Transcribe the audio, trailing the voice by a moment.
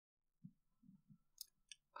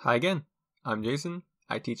Hi again, I'm Jason.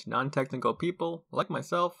 I teach non-technical people, like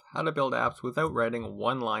myself, how to build apps without writing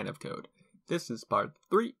one line of code. This is part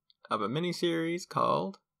 3 of a mini-series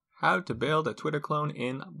called How to Build a Twitter Clone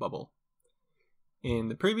in Bubble. In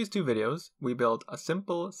the previous 2 videos, we built a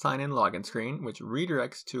simple sign-in login screen which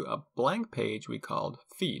redirects to a blank page we called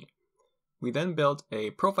Feed. We then built a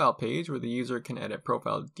profile page where the user can edit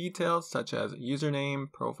profile details such as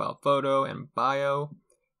username, profile photo, and bio.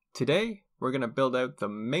 Today, we're going to build out the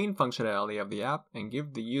main functionality of the app and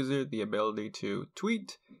give the user the ability to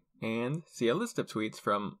tweet and see a list of tweets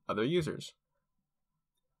from other users.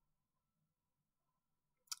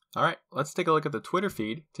 Alright, let's take a look at the Twitter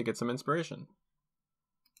feed to get some inspiration.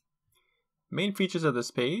 Main features of this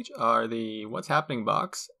page are the What's Happening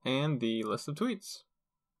box and the list of tweets.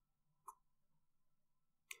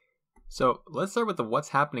 So let's start with the What's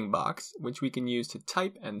Happening box, which we can use to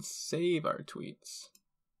type and save our tweets.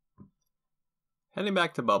 Heading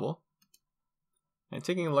back to Bubble and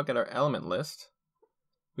taking a look at our element list,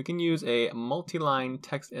 we can use a multi-line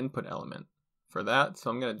text input element for that. So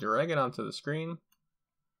I'm going to drag it onto the screen.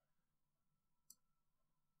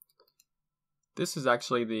 This is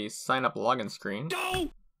actually the sign up login screen.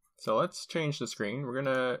 No! So let's change the screen. We're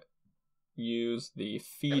going to use the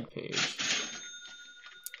feed page.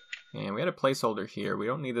 And we had a placeholder here. We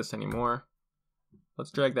don't need this anymore.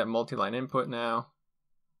 Let's drag that multi-line input now.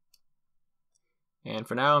 And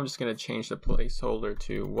for now, I'm just going to change the placeholder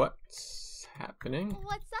to What's Happening.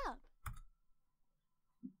 What's up?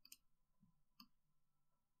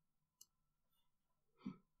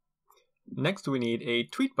 Next, we need a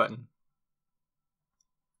tweet button.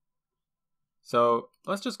 So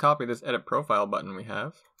let's just copy this edit profile button we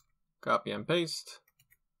have. Copy and paste.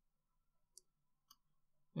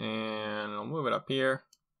 And I'll move it up here.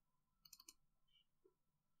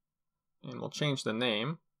 And we'll change the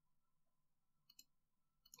name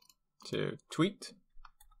to tweet.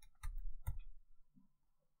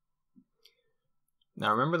 Now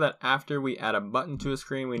remember that after we add a button to a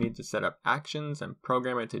screen, we need to set up actions and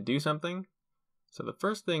program it to do something. So the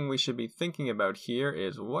first thing we should be thinking about here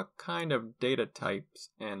is what kind of data types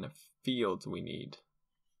and fields we need.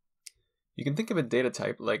 You can think of a data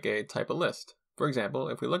type like a type of list. For example,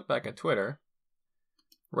 if we look back at Twitter,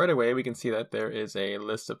 right away we can see that there is a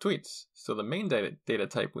list of tweets. So the main data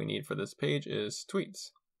type we need for this page is tweets.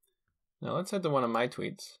 Now let's head to one of my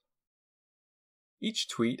tweets. Each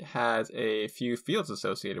tweet has a few fields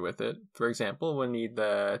associated with it. For example, we'll need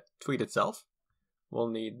the tweet itself, we'll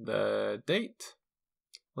need the date,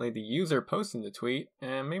 we'll need the user posting the tweet,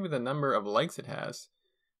 and maybe the number of likes it has.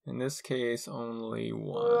 In this case, only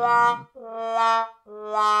 1.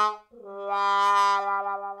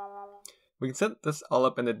 We can set this all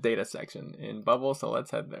up in the data section in Bubble, so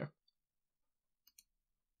let's head there.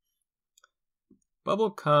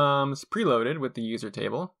 Bubble comes preloaded with the user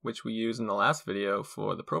table, which we used in the last video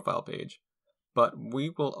for the profile page. But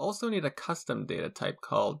we will also need a custom data type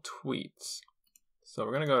called tweets. So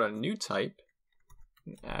we're going to go to new type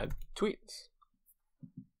and add tweets.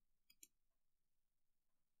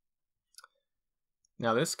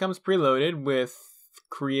 Now this comes preloaded with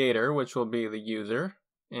creator, which will be the user,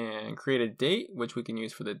 and create a date, which we can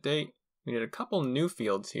use for the date. We need a couple new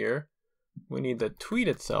fields here. We need the tweet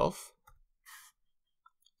itself.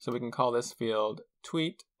 So we can call this field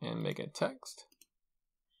tweet and make it text.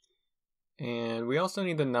 And we also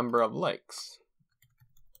need the number of likes.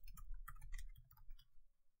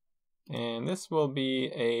 And this will be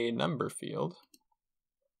a number field.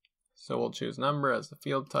 So we'll choose number as the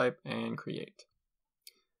field type and create.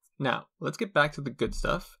 Now, let's get back to the good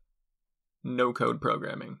stuff. No code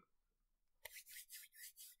programming.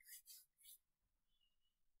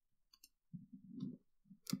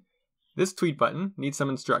 This tweet button needs some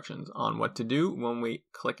instructions on what to do when we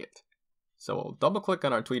click it. So we'll double click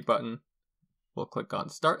on our tweet button. We'll click on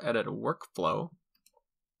Start Edit Workflow.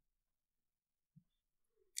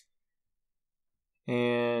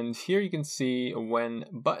 And here you can see when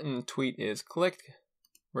button tweet is clicked,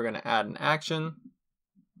 we're going to add an action.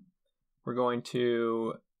 We're going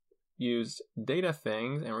to use data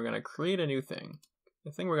things and we're going to create a new thing.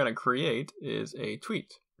 The thing we're going to create is a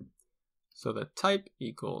tweet. So the type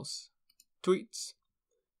equals tweets,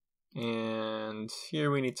 and here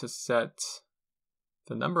we need to set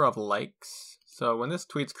the number of likes. So when this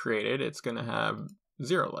tweet's created, it's going to have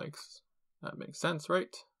 0 likes. That makes sense,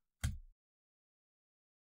 right?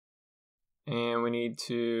 And we need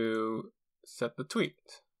to set the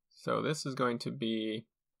tweet. So this is going to be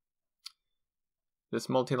this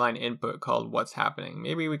multi-line input called What's Happening.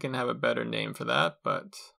 Maybe we can have a better name for that,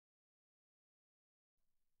 but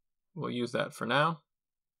we'll use that for now.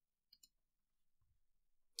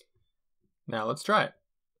 Now let's try it.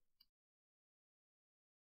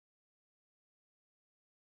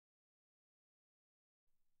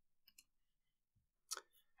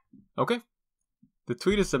 Okay, the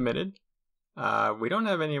tweet is submitted. We don't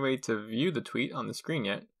have any way to view the tweet on the screen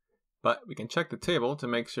yet, but we can check the table to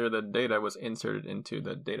make sure the data was inserted into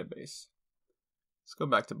the database. Let's go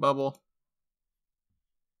back to Bubble.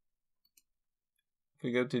 If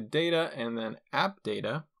we go to Data and then App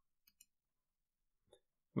Data,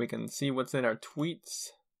 we can see what's in our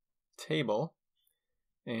tweets table.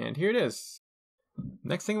 And here it is.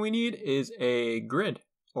 Next thing we need is a grid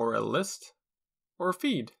or a list or a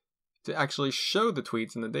feed to actually show the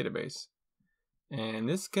tweets in the database. And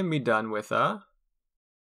this can be done with a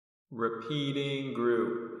repeating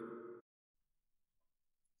group.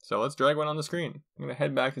 So let's drag one on the screen. I'm going to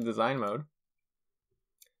head back to design mode.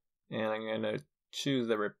 And I'm going to choose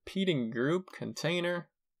the repeating group container.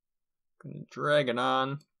 I'm going to drag it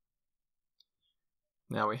on.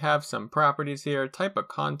 Now we have some properties here. Type of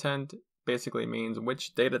content basically means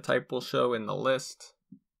which data type will show in the list.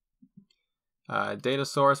 Data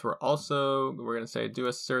source, we're going to say do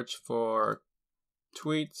a search for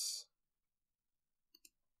tweets.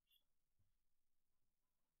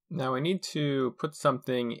 Now we need to put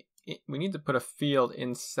a field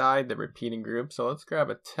inside the repeating group. So let's grab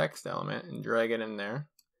a text element and drag it in there.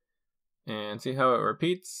 And see how it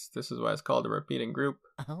repeats? This is why it's called a repeating group.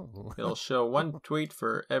 Oh. It'll show one tweet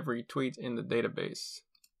for every tweet in the database.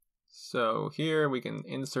 So here we can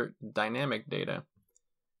insert dynamic data.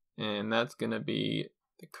 And that's going to be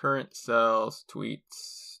the current cells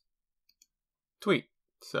tweets tweet.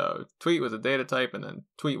 So tweet was a data type and then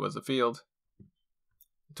tweet was a field.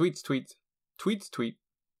 Tweets tweet. Tweets tweet.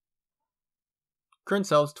 Current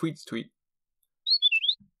cells tweets tweet.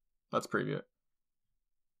 Let's preview it.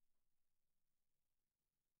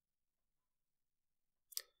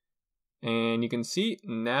 And you can see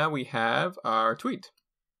now we have our tweet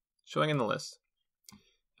showing in the list.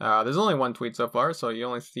 There's only one tweet so far, so you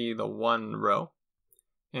only see the one row.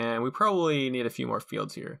 And we probably need a few more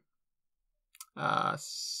fields here.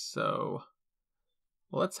 So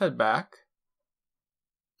let's head back.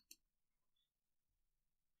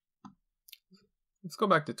 Let's go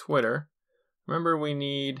back to Twitter. Remember we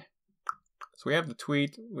have the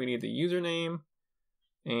tweet, we need the username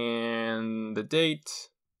and the date.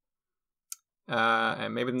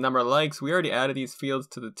 And maybe the number of likes. We already added these fields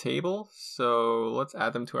to the table, so let's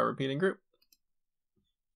add them to our repeating group.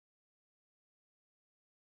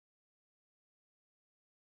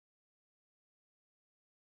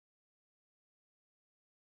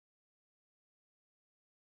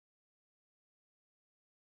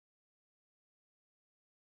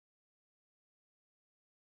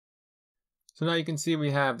 So now you can see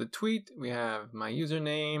we have the tweet, we have my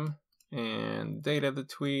username, and date of the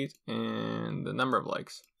tweet, and the number of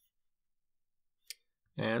likes.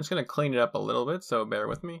 And I'm just going to clean it up a little bit, so bear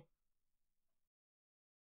with me.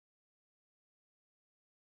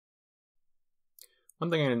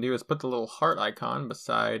 One thing I'm going to do is put the little heart icon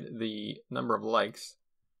beside the number of likes.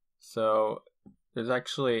 So there's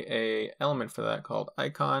actually an element for that called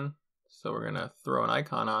icon. So we're going to throw an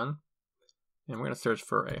icon on, and we're going to search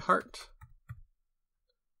for a heart.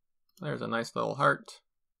 There's a nice little heart.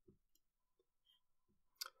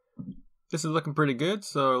 This is looking pretty good,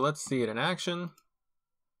 so let's see it in action.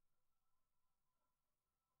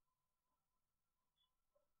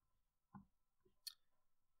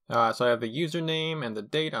 So I have the username and the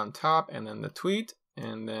date on top, and then the tweet,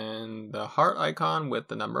 and then the heart icon with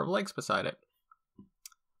the number of likes beside it.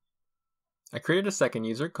 I created a second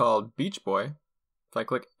user called Beach Boy. If I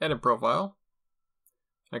click Edit Profile,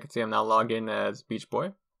 I can see I'm now logged in as Beach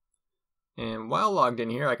Boy. And while logged in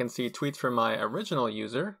here, I can see tweets from my original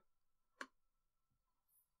user.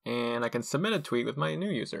 And I can submit a tweet with my new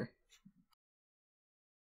user.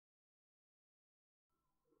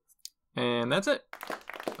 And that's it.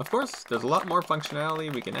 Of course, there's a lot more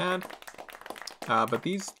functionality we can add. But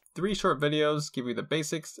these 3 short videos give you the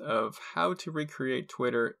basics of how to recreate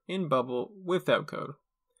Twitter in Bubble without code.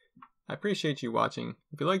 I appreciate you watching.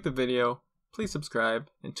 If you liked the video, please subscribe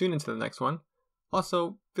and tune into the next one.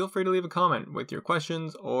 Also, feel free to leave a comment with your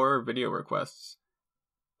questions or video requests.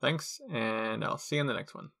 Thanks, and I'll see you in the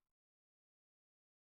next one.